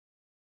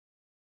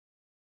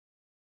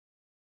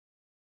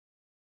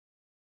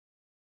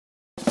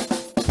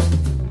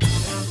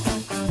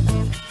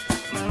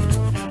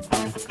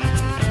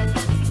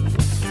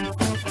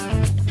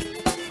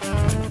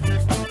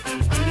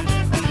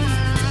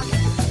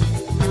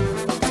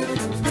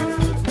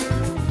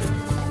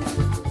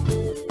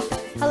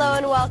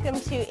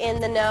welcome to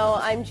In the Know.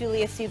 I'm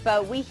Julia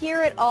Supa. We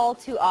hear it all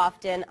too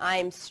often.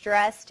 I'm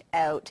stressed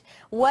out.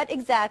 What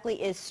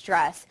exactly is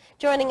stress?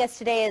 Joining us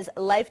today is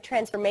life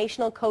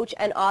transformational coach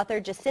and author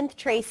Jacinth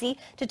Tracey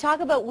to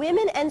talk about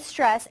women and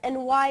stress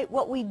and why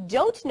what we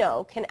don't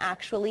know can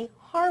actually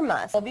harm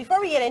us. Well, before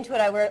we get into it,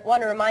 I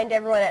want to remind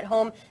everyone at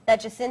home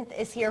that Jacinth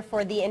is here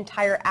for the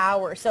entire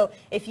hour. So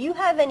if you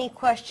have any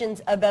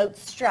questions about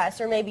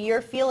stress, or maybe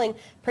you're feeling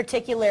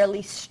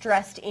particularly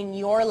stressed in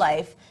your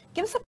life,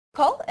 give us a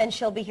call and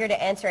she'll be here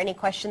to answer any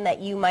question that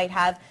you might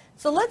have.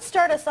 So let's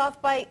start us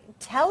off by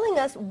telling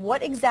us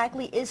what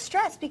exactly is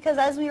stress, because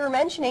as we were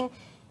mentioning,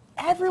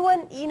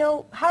 everyone,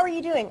 how are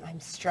you doing? I'm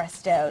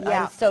stressed out.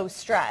 Yeah. I'm so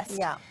stressed.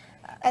 Yeah.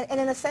 And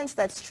in a sense,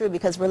 that's true,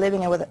 because we're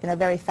living in a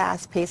very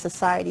fast-paced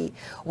society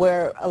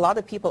where a lot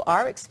of people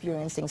are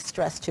experiencing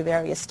stress to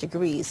various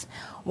degrees.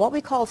 What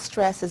we call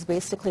stress is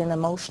basically an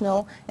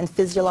emotional and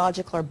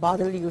physiological or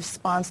bodily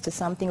response to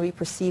something we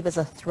perceive as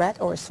a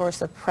threat or a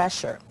source of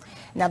pressure.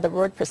 Now, the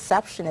word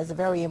perception is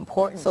very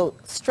important. So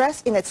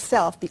stress in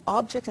itself, the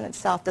object in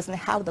itself, doesn't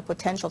have the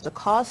potential to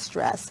cause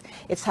stress.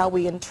 It's how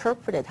we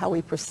interpret it, how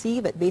we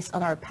perceive it, based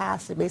on our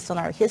past, based on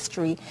our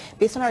history,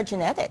 based on our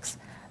genetics,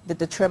 that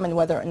determine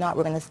whether or not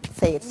we're going to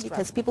say it's stress.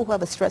 Because people who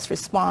have a stress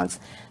response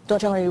don't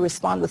generally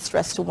respond with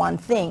stress to one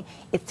thing.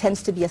 It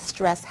tends to be a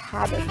stress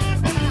habit.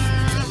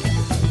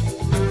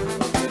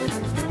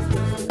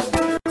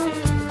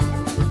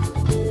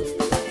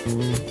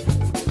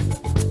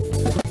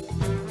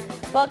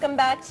 Welcome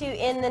back to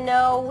In the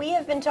Know. We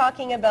have been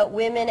talking about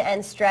women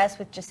and stress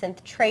with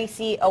Jacinth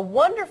Tracey. A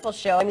wonderful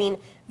show. I mean,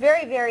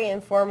 very, very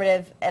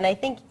informative, and I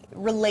think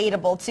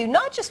relatable to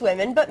not just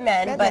women, but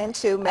men. Men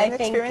too. Men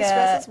experience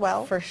stress as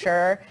well. For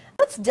sure.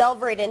 Let's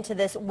delve right into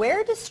this.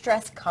 Where does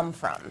stress come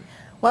from?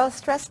 Well,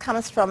 stress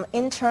comes from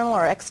internal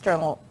or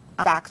external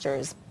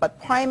factors, but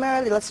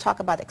primarily let's talk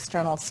about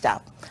external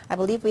stuff. I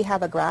believe we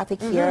have a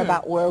graphic here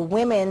about where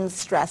women's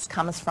stress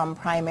comes from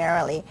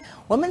primarily.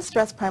 Women's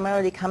stress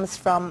primarily comes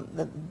from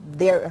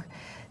their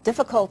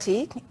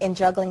difficulty in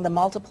juggling the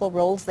multiple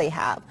roles they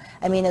have.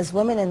 I mean, as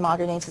women in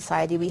modern day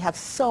society, we have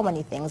so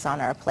many things on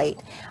our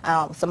plate.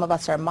 Some of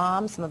us are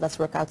moms, some of us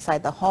work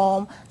outside the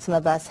home, some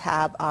of us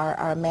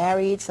are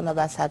married, some of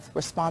us have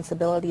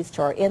responsibilities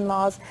to our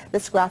in-laws.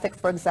 This graphic,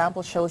 for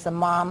example, shows a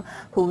mom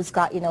who's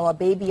got, a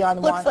baby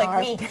on one arm. Looks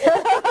like me.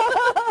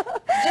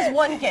 Just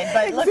one kid,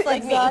 but it looks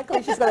like me.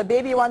 Exactly. She's got a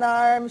baby on one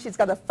arm, she's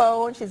got a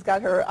phone, she's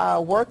got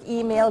her work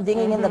email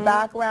dinging in the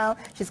background,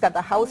 she's got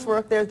the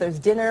housework there's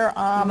dinner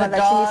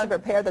that she needs to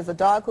prepare, there's a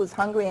dog who's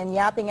hungry and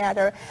yapping at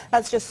her.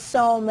 That's just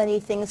so many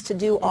things to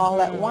do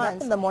all at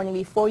once. In the morning,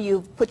 before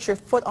you put your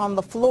foot on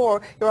the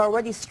floor, you're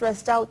already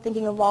stressed out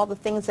thinking of all the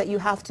things that you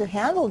have to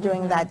handle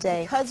during that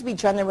day. Because we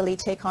generally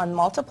take on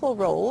multiple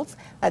roles,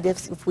 that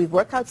if we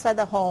work outside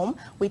the home,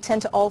 we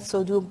tend to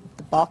also do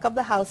the bulk of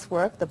the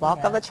housework, the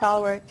bulk of the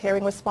child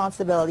caring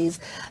responsibilities,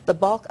 the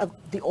bulk of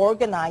the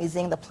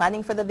organizing, the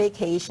planning for the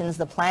vacations,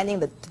 the planning,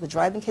 the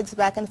driving kids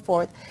back and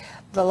forth.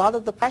 A lot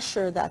of the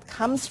pressure that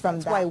comes from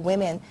that. That's why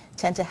women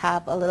tend to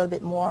have a little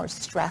bit more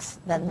stress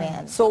than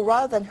men. So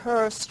rather than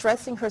her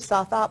stressing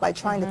herself out by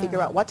trying to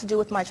figure out what to do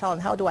with my child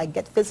and how do I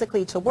get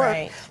physically to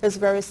work, there's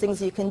various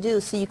things you can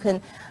do. So you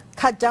can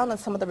cut down on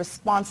some of the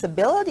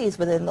responsibilities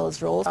within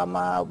those roles.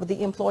 With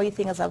the employee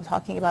thing, as I'm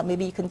talking about,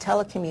 maybe you can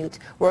telecommute,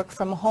 work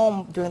from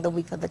home during the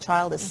week that the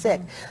child is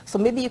sick. So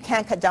maybe you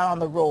can't cut down on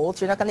the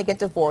roles. You're not going to get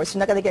divorced. You're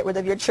not going to get rid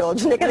of your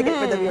children. You're not going to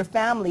get rid of your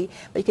family.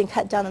 But you can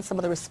cut down on some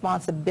of the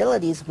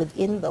responsibilities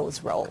within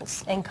those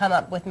roles. And come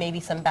up with maybe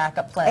some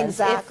backup plans.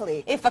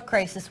 Exactly. If a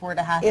crisis were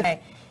to happen.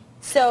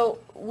 So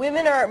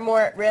women are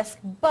more at risk,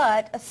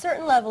 but a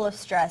certain level of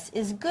stress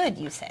is good,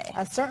 you say?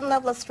 A certain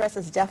level of stress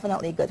is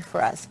definitely good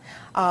for us.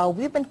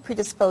 We've been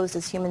predisposed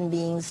as human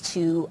beings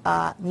to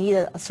need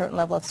a certain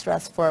level of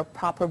stress for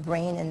proper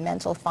brain and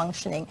mental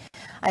functioning.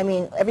 I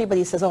mean,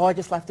 everybody says, oh, I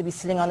just like to be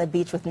sitting on the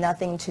beach with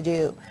nothing to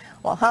do.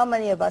 Well, how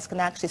many of us can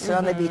actually sit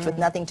on the beach with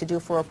nothing to do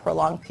for a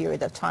prolonged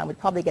period of time? We'd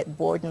probably get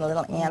bored and a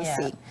little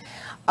antsy.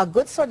 A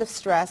good sort of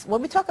stress,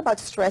 when we talk about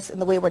stress in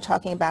the way we're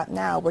talking about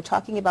now, we're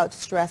talking about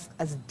stress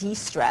as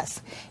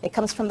de-stress. It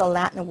comes from the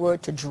Latin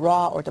word to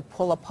draw or to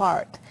pull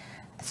apart.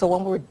 So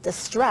when we're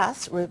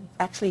distressed, we're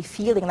actually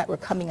feeling that we're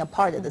coming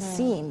apart at the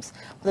seams.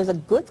 But there's a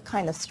good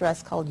kind of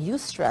stress called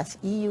eustress,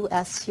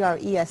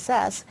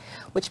 E-U-S-T-R-E-S-S,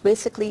 which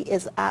basically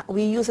is,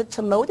 we use it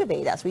to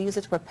motivate us. We use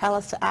it to propel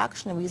us to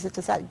action, and we use it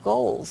to set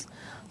goals.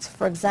 So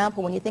for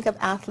example, when you think of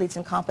athletes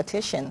in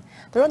competition,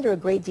 they're under a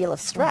great deal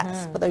of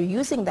stress, but they're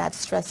using that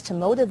stress to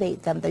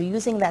motivate them. They're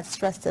using that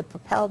stress to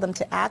propel them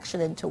to action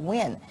and to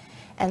win.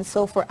 And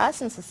so for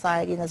us in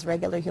society and as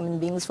regular human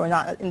beings who are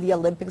not in the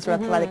Olympics or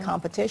athletic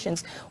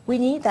competitions, we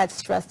need that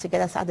stress to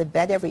get us out of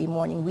bed every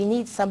morning. We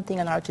need something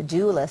on our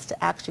to-do list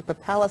to actually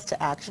propel us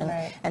to action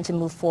and to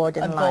move forward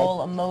in life. A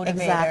goal, a motivator.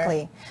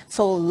 Exactly.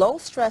 So low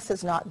stress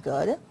is not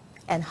good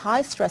and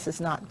high stress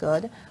is not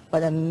good,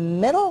 but a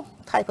middle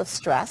type of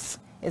stress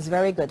is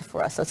very good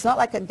for us. So it's not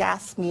like a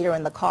gas meter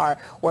in the car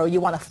where you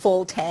want a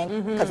full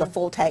tank because a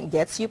full tank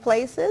gets you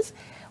places.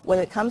 When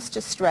it comes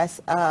to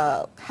stress,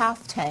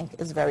 half tank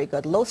is very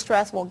good. Low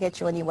stress won't get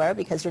you anywhere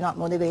because you're not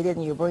motivated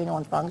and your brain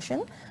won't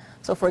function.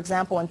 So for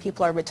example, when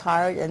people are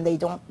retired and they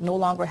no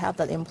longer have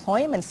that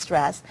employment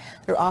stress,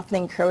 they're often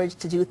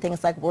encouraged to do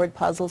things like word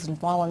puzzles and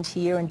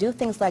volunteer and do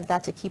things like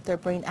that to keep their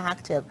brain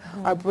active.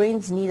 Our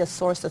brains need a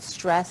source of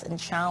stress and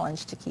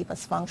challenge to keep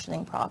us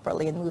functioning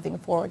properly and moving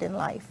forward in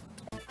life.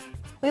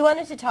 We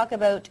wanted to talk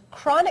about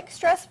chronic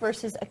stress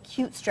versus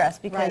acute stress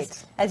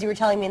because, as you were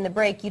telling me in the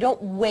break, you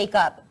don't wake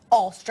up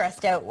all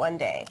stressed out one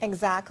day.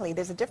 Exactly.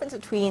 There's a difference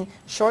between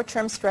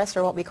short-term stress,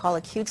 or what we call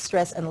acute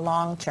stress, and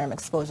long-term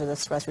exposure to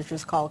stress, which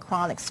is called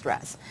chronic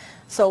stress.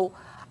 So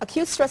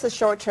acute stress is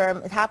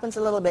short-term. It happens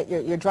a little bit.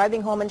 You're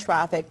driving home in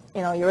traffic.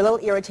 You know, you're a little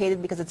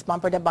irritated because it's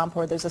bumper to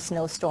bumper. There's a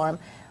snowstorm.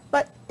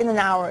 But in an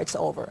hour, it's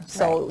over.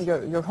 So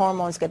your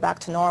hormones get back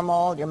to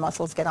normal, your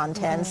muscles get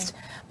untensed.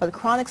 But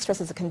chronic stress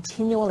is a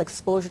continual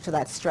exposure to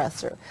that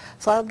stressor.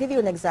 So I'll give you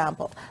an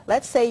example.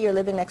 Let's say you're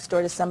living next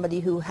door to somebody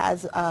who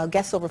has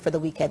guests over for the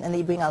weekend, and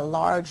they bring a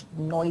large,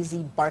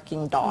 noisy,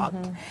 barking dog.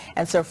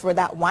 And so for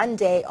that one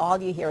day,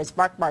 all you hear is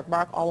bark, bark,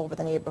 bark all over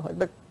the neighborhood.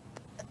 But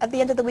at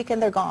the end of the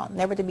weekend, they're gone,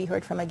 never to be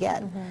heard from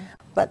again.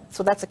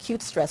 So that's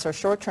acute stress or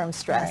short-term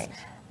stress.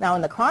 Now,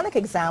 in the chronic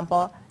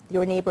example,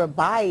 your neighbor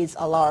buys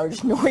a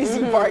large,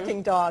 noisy,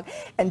 barking dog,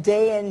 and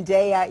day in,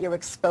 day out, you're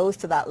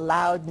exposed to that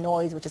loud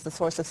noise, which is the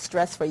source of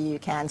stress for you. You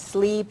can't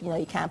sleep,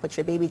 you can't put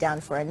your baby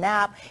down for a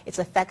nap. It's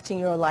affecting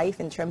your life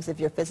in terms of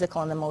your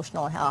physical and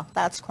emotional health.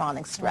 That's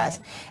chronic stress.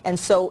 And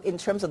so in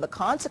terms of the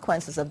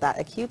consequences of that,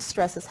 acute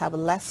stresses have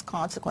less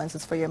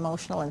consequences for your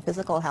emotional and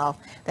physical health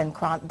than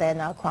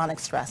chronic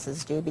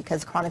stresses do,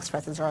 because chronic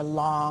stresses are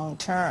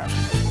long-term.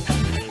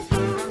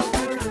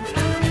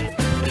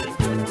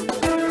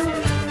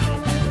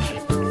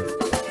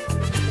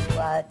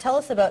 Tell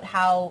us about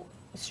how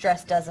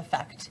stress does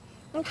affect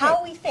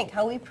how we think,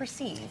 how we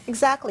perceive.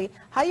 Exactly.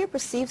 How you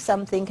perceive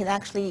something can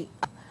actually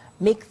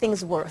make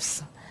things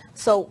worse.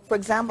 So, for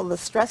example, the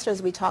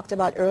stressors we talked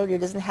about earlier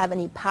doesn't have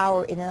any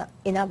power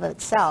in of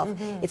itself.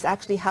 It's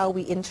actually how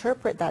we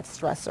interpret that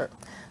stressor.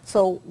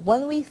 So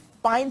when we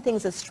find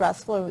things as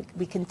stressful,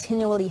 we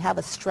continually have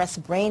a stress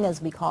brain,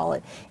 as we call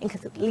it, and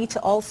can lead to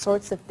all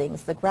sorts of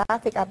things. The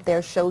graphic up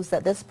there shows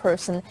that this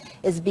person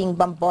is being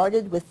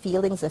bombarded with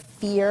feelings of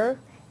fear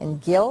and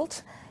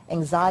guilt,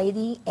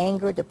 anxiety,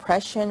 anger,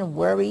 depression,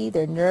 worry.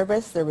 They're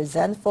nervous, they're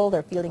resentful,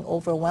 they're feeling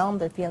overwhelmed,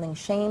 they're feeling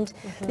shamed.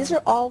 These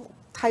are all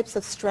types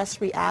of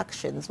stress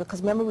reactions,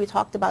 because remember we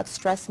talked about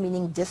stress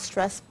meaning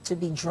distress, to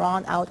be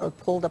drawn out or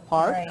pulled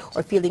apart,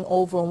 or feeling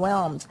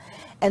overwhelmed.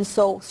 And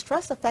so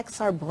stress affects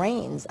our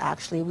brains,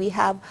 actually. We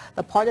have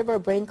the part of our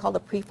brain called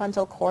the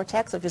prefrontal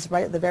cortex, which is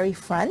right at the very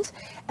front,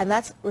 and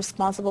that's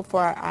responsible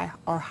for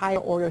our higher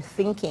order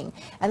thinking.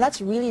 And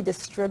that's really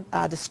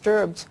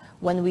disturbed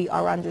when we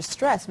are under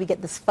stress. We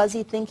get this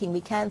fuzzy thinking. We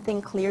can't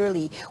think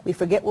clearly. We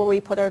forget where we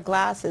put our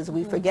glasses.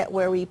 We forget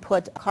where we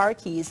put car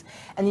keys.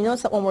 And you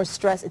notice that when we're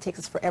stressed, it takes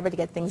us forever to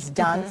get things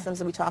done.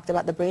 Something we talked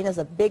about, the brain is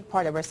a big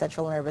part of our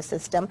central nervous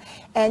system.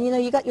 And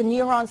you got your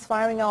neurons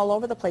firing all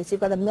over the place.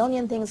 You've got a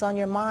million things on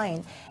your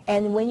mind.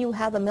 And when you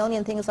have a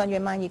million things on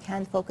your mind, you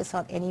can't focus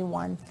on any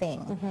one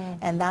thing.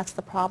 And that's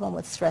the problem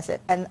with stress.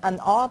 And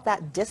all of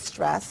that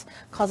distress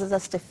causes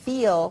us to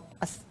feel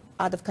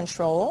out of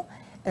control,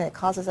 and it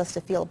causes us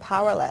to feel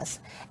powerless.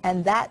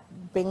 And that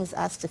brings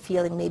us to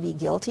feeling maybe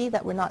guilty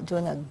that we're not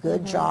doing a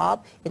good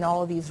job in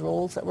all of these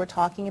roles that we're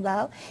talking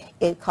about.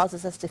 It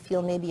causes us to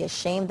feel maybe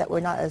ashamed that we're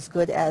not as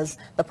good as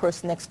the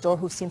person next door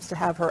who seems to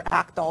have her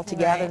act all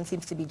together and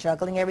seems to be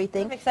juggling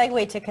everything. Perfect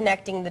segue to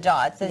connecting the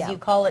dots, as you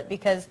call it,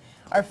 because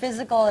our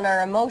physical and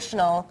our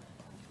emotional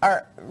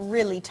are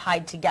really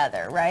tied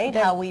together, right?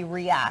 How we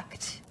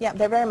react. Yeah,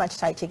 they're very much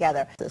tied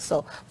together.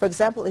 So, for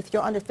example, if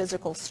you're under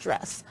physical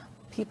stress,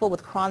 people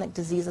with chronic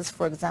diseases,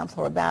 for example,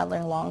 who are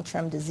battling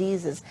long-term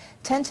diseases,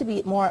 tend to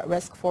be more at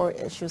risk for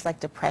issues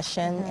like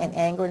depression and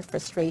anger and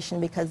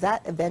frustration, because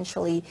that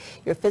eventually,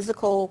 your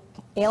physical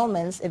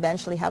ailments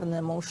eventually have an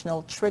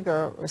emotional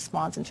trigger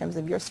response in terms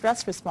of your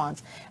stress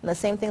response. And the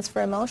same thing's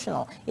for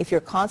emotional. If you're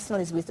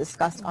constantly, as we've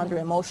discussed, under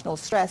emotional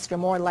stress, you're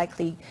more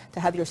likely to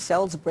have your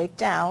cells break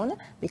down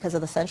because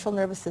of the central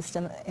nervous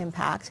system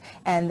impact,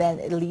 and then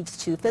it leads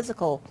to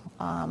physical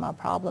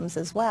problems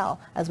as well,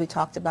 as we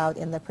talked about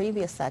in the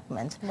previous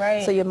segment.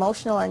 So your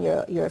emotional and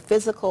your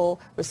physical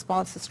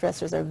response to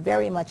stressors are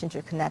very much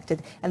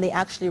interconnected, and they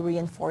actually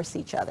reinforce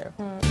each other.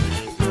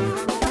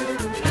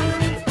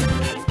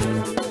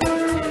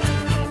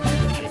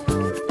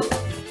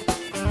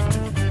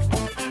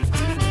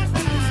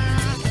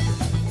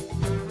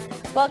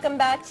 Welcome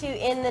back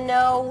to In the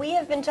Know. We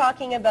have been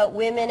talking about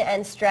women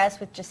and stress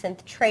with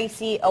Jacinth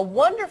Tracey. A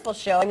wonderful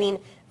show. I mean,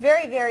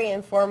 very, very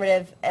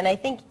informative, and I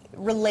think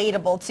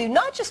relatable to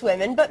not just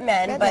women, but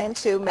men. Men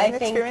too. Men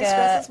experience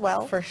stress as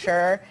well. For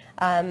sure.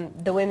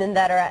 The women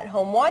that are at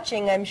home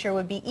watching, I'm sure,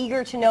 would be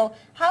eager to know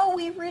how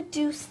we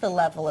reduce the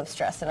level of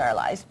stress in our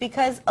lives,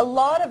 because a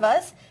lot of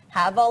us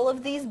have all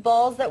of these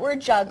balls that we're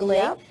juggling,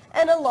 Yep.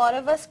 and a lot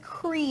of us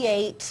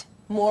create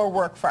more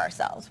work for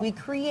ourselves. We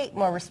create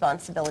more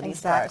responsibilities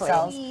Exactly. for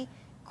ourselves. We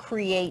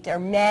create or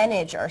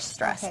manage our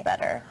stress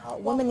better.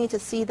 Women need to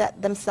see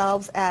that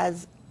themselves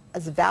as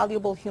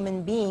valuable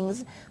human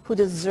beings who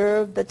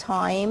deserve the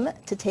time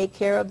to take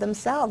care of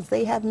themselves.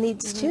 They have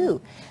needs too.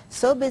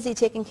 So busy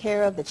taking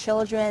care of the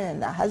children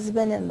and the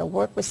husband and the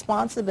work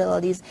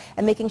responsibilities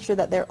and making sure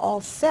that they're all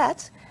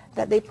set,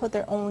 that they put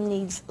their own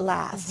needs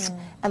last.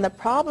 And the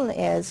problem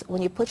is,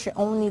 when you put your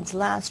own needs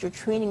last, you're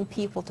training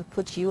people to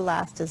put you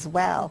last as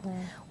well.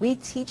 We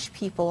teach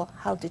people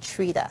how to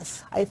treat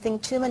us. I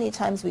think too many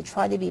times we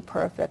try to be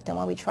perfect, and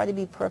when we try to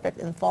be perfect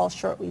and fall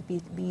short, we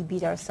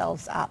beat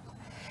ourselves up.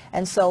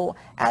 And so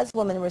as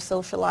women, we're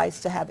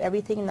socialized to have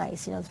everything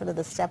nice, you know, sort of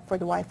the Stepford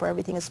wife where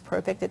everything is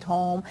perfect at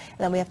home, and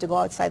then we have to go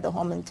outside the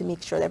home and to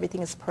make sure that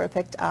everything is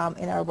perfect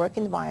in our work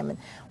environment.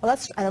 Well,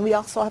 and we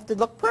also have to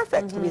look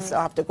perfect. We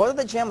still have to go to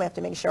the gym, we have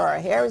to make sure our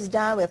hair is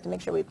done, we have to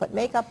make sure we put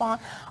makeup on.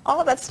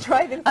 All that's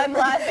striving. I'm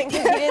laughing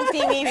because you didn't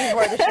see me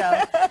before the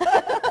show.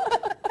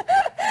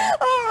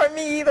 Oh, or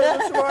me either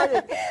this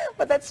morning.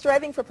 But that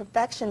striving for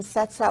perfection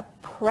sets up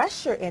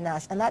pressure in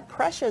us. And that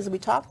pressure, as we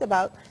talked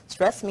about,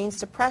 stress means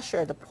to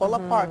pressure, to pull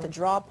apart, to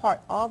draw apart.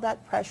 All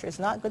that pressure is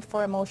not good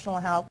for emotional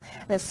health,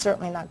 and it's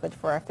certainly not good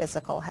for our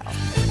physical health.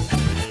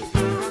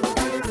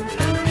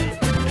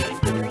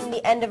 During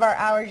the end of our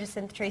hour,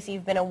 Jacinth Tracey,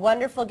 you've been a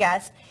wonderful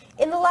guest.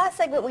 In the last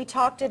segment, we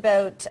talked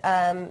about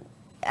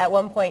at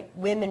one point,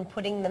 women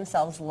putting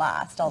themselves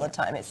last all the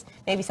time. It's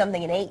maybe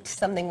something innate,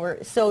 something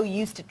we're so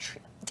used to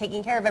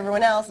taking care of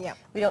everyone else,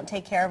 we don't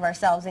take care of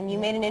ourselves. And you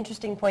made an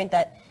interesting point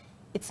that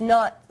it's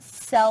not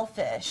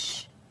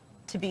selfish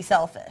to be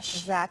selfish.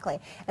 Exactly.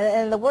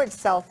 And the word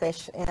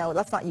selfish, you know,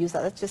 let's not use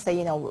that. Let's just say,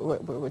 you know,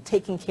 we're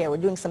taking care, we're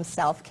doing some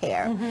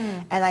self-care.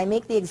 And I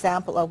make the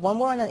example of when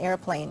we're on an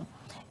airplane,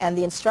 and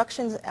the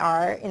instructions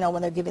are, you know,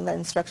 when they're giving the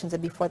instructions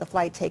that before the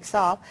flight takes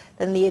off,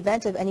 then in the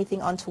event of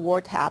anything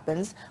untoward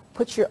happens,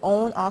 put your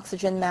own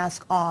oxygen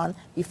mask on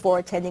before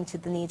attending to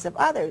the needs of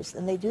others.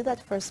 And they do that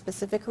for a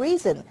specific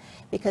reason.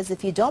 Because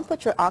if you don't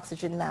put your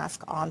oxygen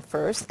mask on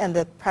first and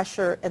the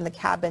pressure in the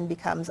cabin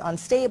becomes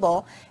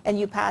unstable and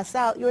you pass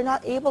out, you're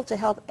not able to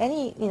help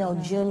any, you know,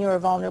 junior or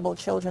vulnerable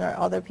children or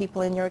other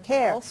people in your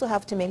care. We also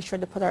have to make sure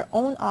to put our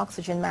own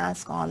oxygen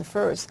mask on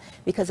first.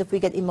 Because if we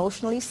get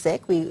emotionally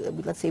sick,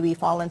 let's say we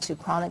fall into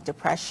chronic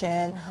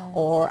depression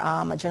or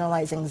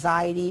generalized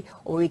anxiety,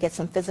 or we get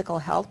some physical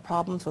health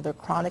problems or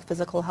chronic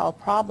physical health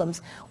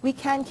problems, we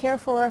can't care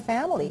for our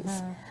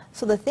families.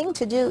 So the thing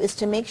to do is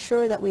to make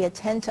sure that we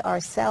attend to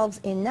ourselves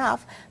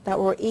enough that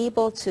we're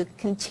able to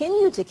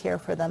continue to care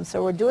for them.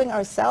 So we're doing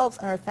ourselves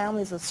and our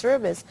families a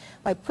service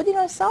by putting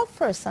ourselves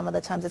first some of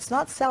the times. It's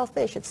not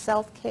selfish, it's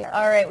self-care.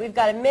 All right, we've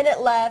got a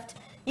minute left.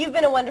 You've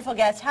been a wonderful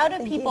guest. How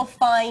do people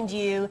find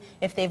you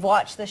if they've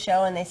watched the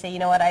show and they say, you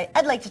know what,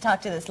 I'd like to talk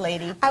to this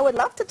lady? I would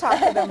love to talk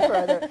to them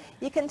further.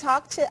 You can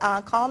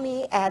call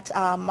me at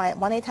my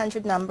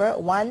 1-800 number,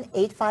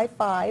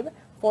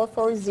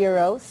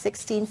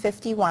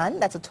 1-855-440-1651.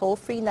 That's a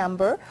toll-free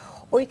number.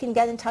 Or you can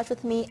get in touch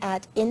with me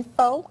at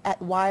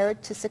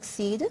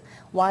info@wired2succeed,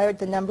 wired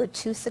the number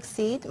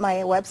 2succeed.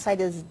 My website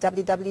is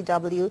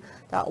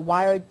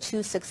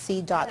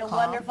www.wired2succeed.com. A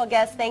wonderful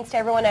guest. Thanks to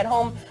everyone at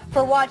home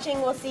for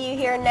watching. We'll see you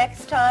here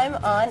next time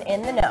on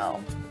In the Know.